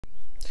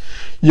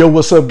Yo,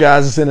 what's up,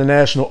 guys? It's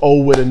International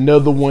O with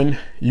another one.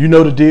 You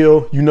know the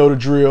deal, you know the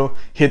drill.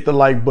 Hit the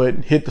like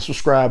button, hit the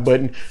subscribe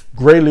button.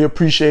 Greatly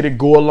appreciate it.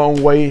 Go a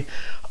long way.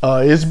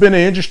 It's been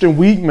an interesting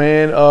week,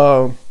 man.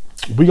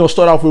 We're gonna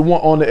start off with one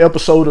on the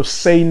episode of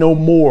Say No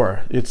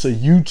More. It's a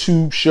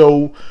YouTube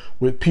show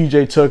with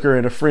PJ Tucker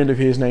and a friend of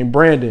his named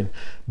Brandon.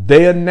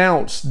 They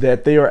announced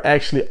that they are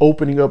actually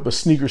opening up a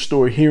sneaker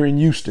store here in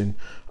Houston.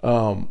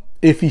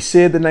 If he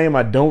said the name,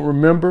 I don't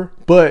remember,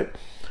 but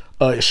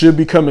it should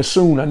be coming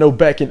soon. I know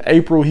back in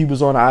April, he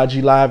was on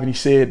IG Live and he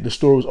said the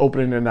store was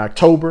opening in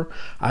October.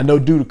 I know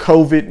due to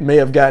COVID, it may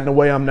have gotten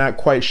away. I'm not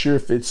quite sure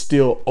if it's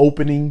still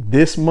opening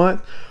this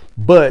month,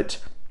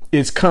 but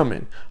it's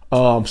coming.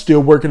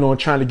 Still working on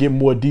trying to get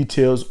more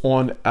details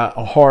on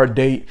a hard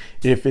date,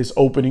 if it's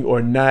opening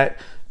or not.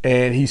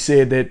 And he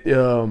said that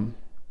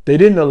they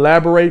didn't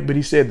elaborate, but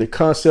he said the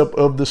concept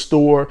of the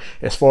store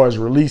as far as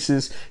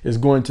releases is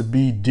going to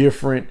be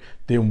different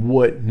than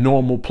what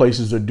normal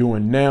places are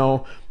doing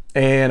now.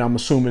 And I'm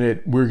assuming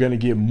that we're going to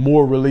get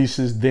more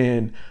releases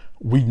than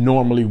we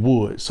normally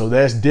would. So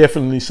that's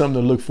definitely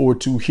something to look forward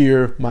to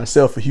here.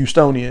 Myself, a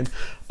Houstonian,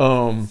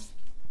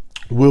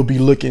 will be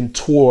looking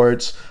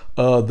towards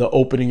the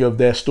opening of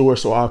that store.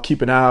 So I'll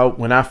keep an eye out.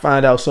 When I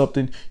find out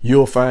something,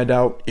 you'll find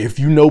out. If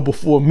you know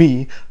before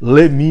me,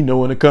 let me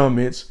know in the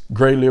comments.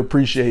 Greatly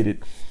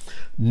appreciated.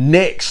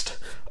 Next,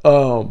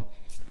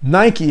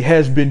 Nike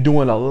has been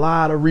doing a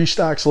lot of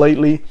restocks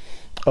lately.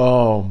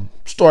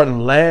 Starting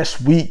last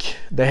week,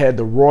 they had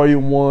the Royal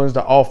ones,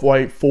 the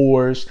Off-White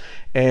 4s,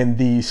 and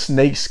the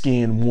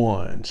snakeskin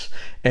ones.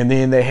 And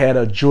then they had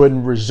a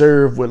Jordan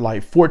Reserve with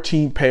like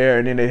 14 pair,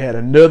 and then they had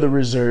another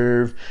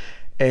Reserve.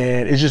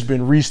 And it's just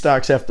been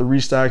restocks after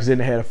restocks. Then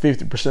they had a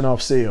 50%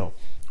 off sale.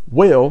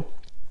 Well,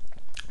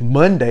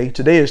 Monday,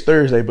 today is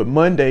Thursday, but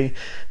Monday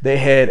they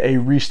had a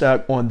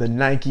restock on the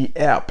Nike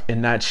app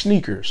and not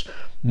sneakers.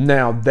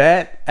 Now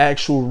that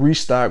actual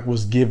restock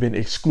was given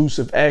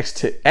exclusive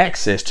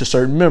access to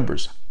certain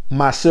members.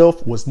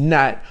 Myself was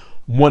not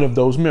one of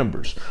those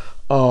members.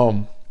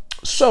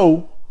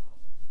 So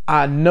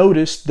I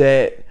noticed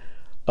that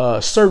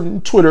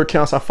certain Twitter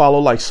accounts I follow,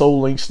 like Soul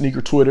Link,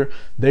 Sneaker Twitter,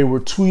 they were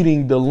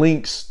tweeting the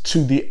links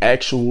to the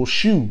actual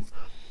shoe.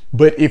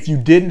 But if you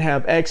didn't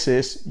have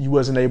access, you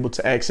wasn't able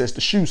to access the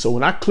shoe. So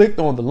when I clicked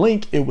on the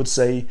link, it would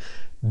say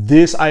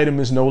this item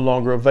is no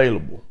longer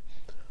available.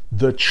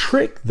 The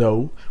trick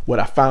though, what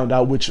I found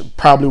out, which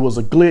probably was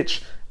a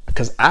glitch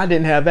because I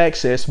didn't have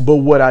access, but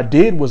what I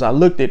did was I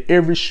looked at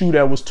every shoe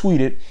that was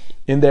tweeted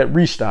in that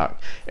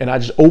restock, and I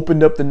just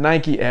opened up the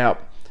Nike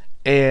app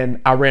and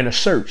I ran a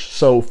search.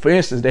 So for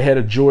instance, they had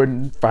a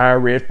Jordan Fire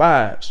Red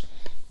 5s.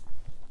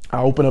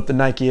 I opened up the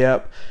Nike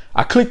app,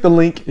 I clicked the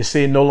link, it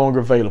said no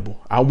longer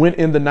available. I went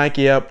in the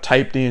Nike app,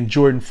 typed in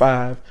Jordan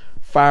 5,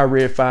 Fire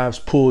Red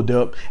 5s pulled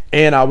up,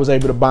 and I was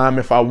able to buy them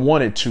if I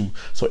wanted to.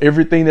 So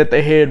everything that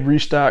they had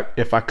restocked,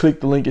 if I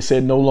clicked the link, it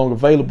said no longer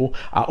available.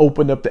 I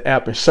opened up the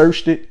app and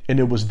searched it,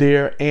 and it was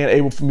there and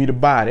able for me to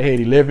buy. They had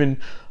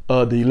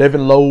the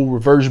 11 low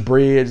reverse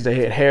breads. They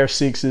had Hair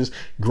 6s,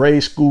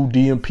 grade school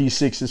DMP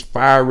 6s,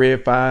 Fire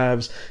Red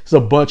 5s. It's a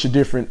bunch of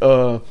different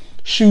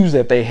shoes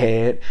that they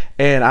had,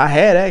 and I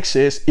had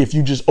access if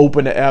you just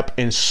open the app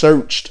and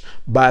searched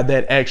by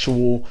that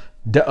actual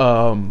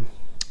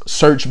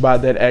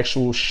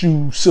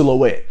shoe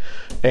silhouette.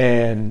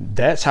 And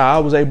that's how I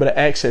was able to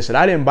access it.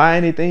 I didn't buy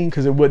anything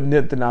because it wasn't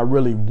nothing I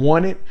really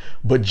wanted,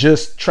 but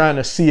just trying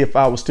to see if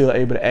I was still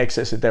able to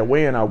access it that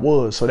way, and I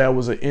was. So that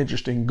was an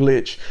interesting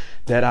glitch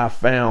that I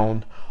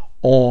found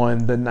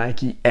on the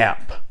Nike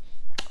app.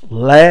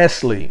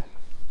 Lastly,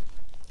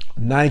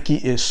 Nike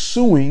is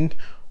suing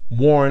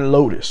Warren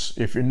Lotas.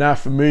 If you're not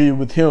familiar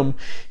with him,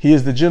 he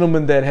is the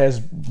gentleman that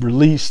has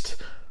released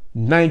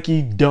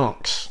Nike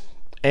Dunks,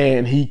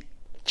 and he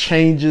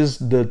changes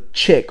the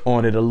check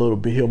on it a little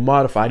bit. He'll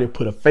modify it. He'll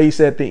put a face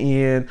at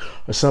the end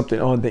or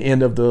something on the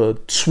end of the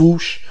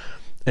swoosh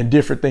and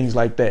different things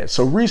like that.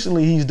 So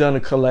recently he's done a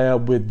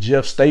collab with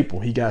Jeff Staple.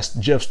 He got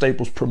Jeff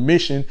Staple's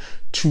permission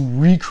to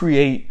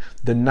recreate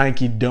the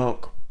Nike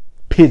Dunk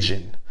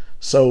pigeon.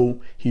 So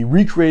he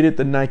recreated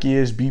the Nike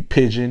SB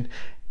pigeon,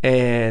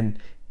 and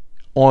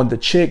on the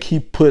check he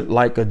put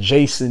like a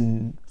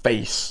Jason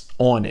face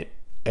on it.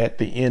 At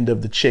the end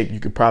of the check, you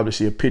could probably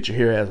see a picture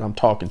here as I'm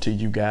talking to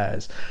you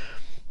guys.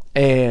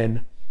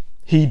 And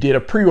he did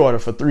a pre-order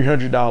for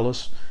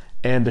 $300,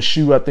 and the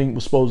shoe I think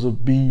was supposed to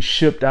be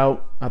shipped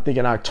out, I think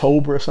in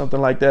October or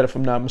something like that, if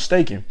I'm not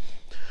mistaken.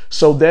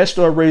 So that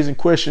started raising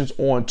questions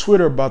on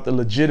Twitter about the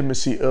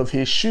legitimacy of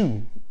his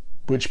shoe,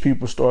 which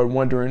people started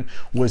wondering,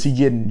 was he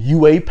getting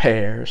UA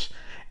pairs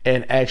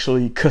and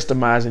actually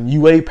customizing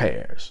UA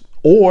pairs,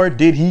 or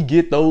did he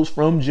get those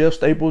from Jeff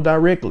Staple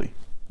directly?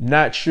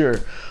 Not sure.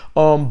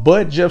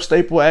 But Jeff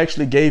Staple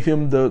actually gave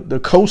him the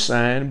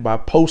cosign by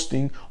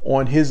posting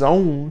on his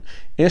own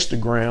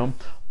Instagram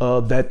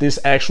that this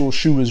actual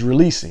shoe is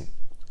releasing.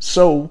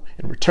 So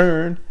in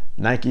return,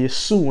 Nike is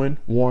suing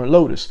Warren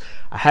Lotas.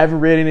 I haven't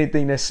read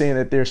anything that's saying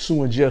that they're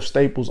suing Jeff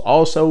Staples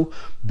also,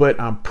 but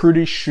I'm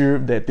pretty sure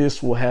that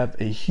this will have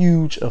a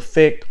huge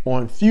effect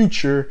on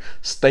future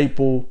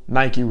staple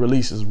Nike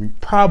releases. We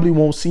probably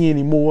won't see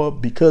any more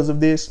because of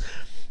this.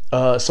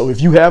 So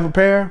if you have a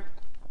pair,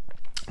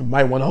 you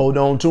might want to hold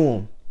on to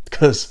them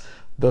because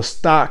the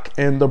stock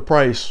and the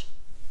price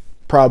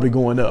probably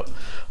going up.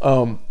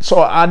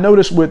 So I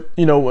noticed with,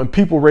 when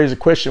people raise a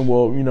question,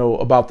 well,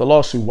 about the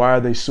lawsuit, why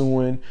are they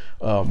suing?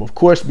 Of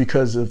course,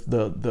 because of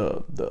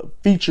the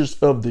features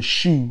of the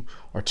shoe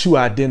are too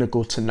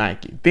identical to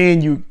Nike.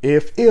 Then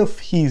if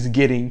he's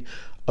getting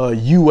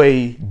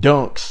UA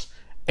dunks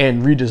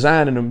and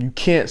redesigning them, you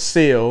can't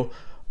sell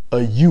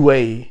a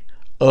UA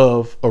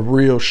of a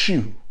real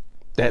shoe.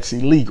 That's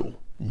illegal.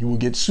 You will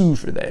get sued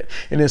for that.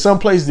 And in some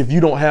places, if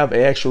you don't have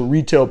an actual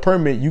retail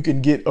permit, you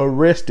can get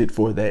arrested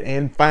for that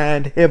and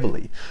fined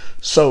heavily.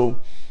 So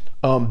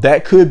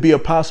that could be a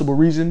possible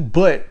reason,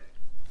 but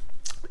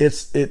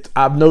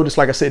I've noticed,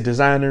 like I said,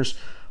 designers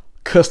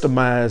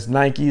customize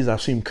Nikes.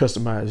 I've seen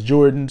customized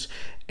Jordans,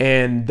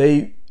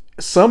 and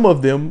some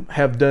of them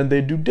have done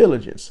their due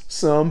diligence.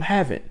 Some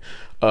haven't.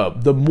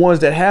 The ones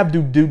that have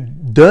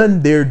done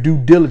their due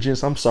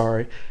diligence,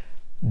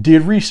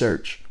 did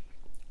research.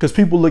 Because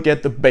people look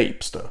at the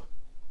Bapesta.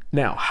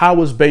 Now, how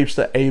was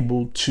Bapesta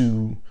able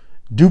to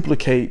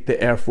duplicate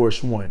the Air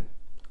Force One?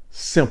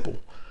 Simple.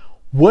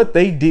 What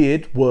they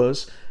did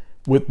was,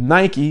 with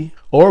Nike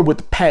or with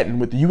the patent,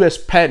 with the U.S.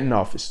 Patent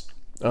Office,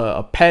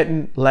 a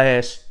patent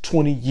lasts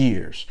 20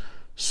 years.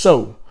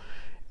 So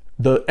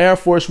the Air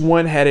Force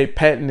One had a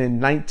patent in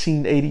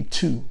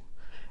 1982.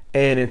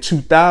 And in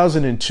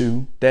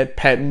 2002, that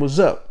patent was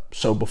up.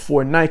 So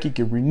before Nike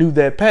could renew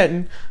that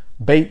patent,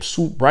 Bape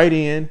swooped right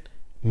in,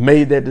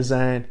 made that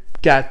design,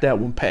 got that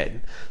one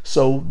patent.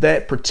 So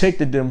that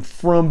protected them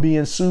from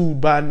being sued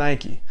by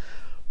Nike.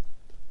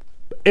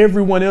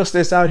 Everyone else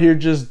that's out here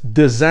just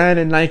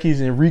designing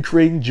Nikes and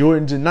recreating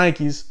Jordans and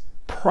Nikes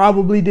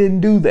probably didn't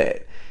do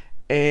that.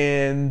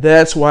 And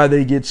that's why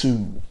they get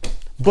sued.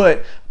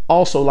 But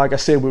also, like I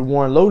said, with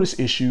Warren Lotas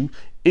issue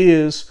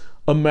is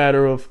a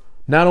matter of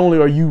not only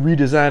are you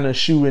redesigning a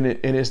shoe and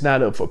it's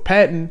not up for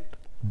patent,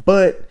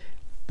 but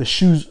the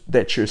shoes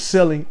that you're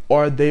selling,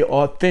 are they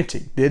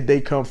authentic? Did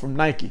they come from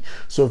Nike?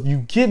 So if you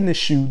getting a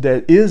shoe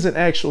that is an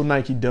actual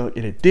Nike Dunk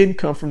and it didn't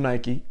come from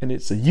Nike and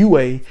it's a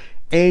UA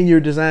and you're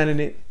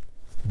designing it,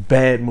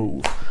 bad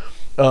move.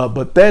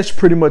 But that's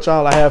pretty much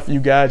all I have for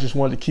you guys. Just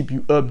wanted to keep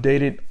you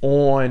updated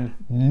on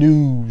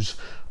news.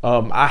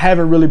 I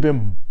haven't really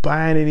been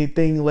buying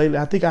anything lately.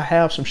 I think I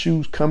have some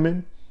shoes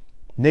coming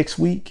next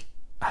week.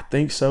 I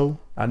think so.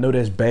 I know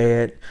that's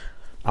bad.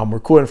 I'm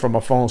recording from my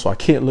phone, so I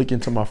can't look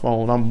into my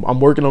phone. I'm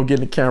working on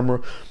getting the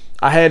camera.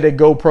 I had that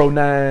GoPro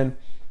 9,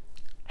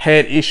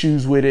 had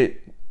issues with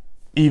it,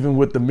 even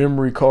with the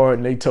memory card,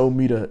 and they told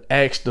me to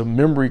ask the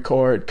memory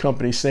card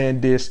company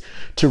SanDisk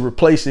to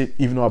replace it,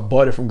 even though I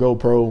bought it from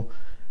GoPro,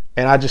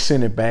 and I just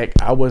sent it back.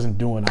 I wasn't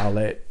doing all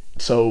that.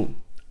 So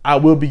I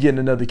will be getting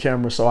another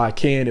camera so I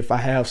can, if I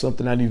have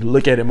something I need to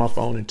look at in my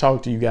phone and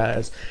talk to you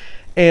guys,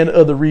 and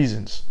other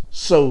reasons.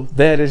 So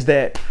that is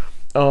that.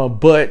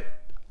 But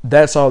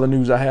that's all the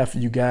news I have for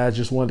you guys.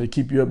 Just wanted to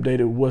keep you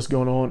updated with what's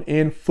going on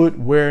in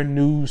footwear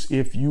news.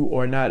 If you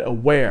are not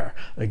aware,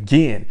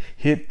 again,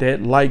 hit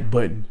that like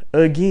button.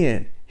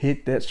 Again,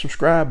 hit that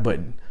subscribe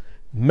button.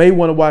 May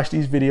want to watch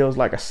these videos.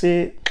 Like I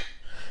said,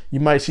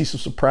 you might see some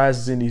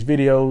surprises in these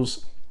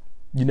videos.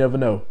 You never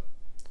know.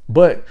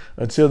 But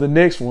until the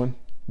next one,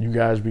 you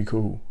guys be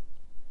cool.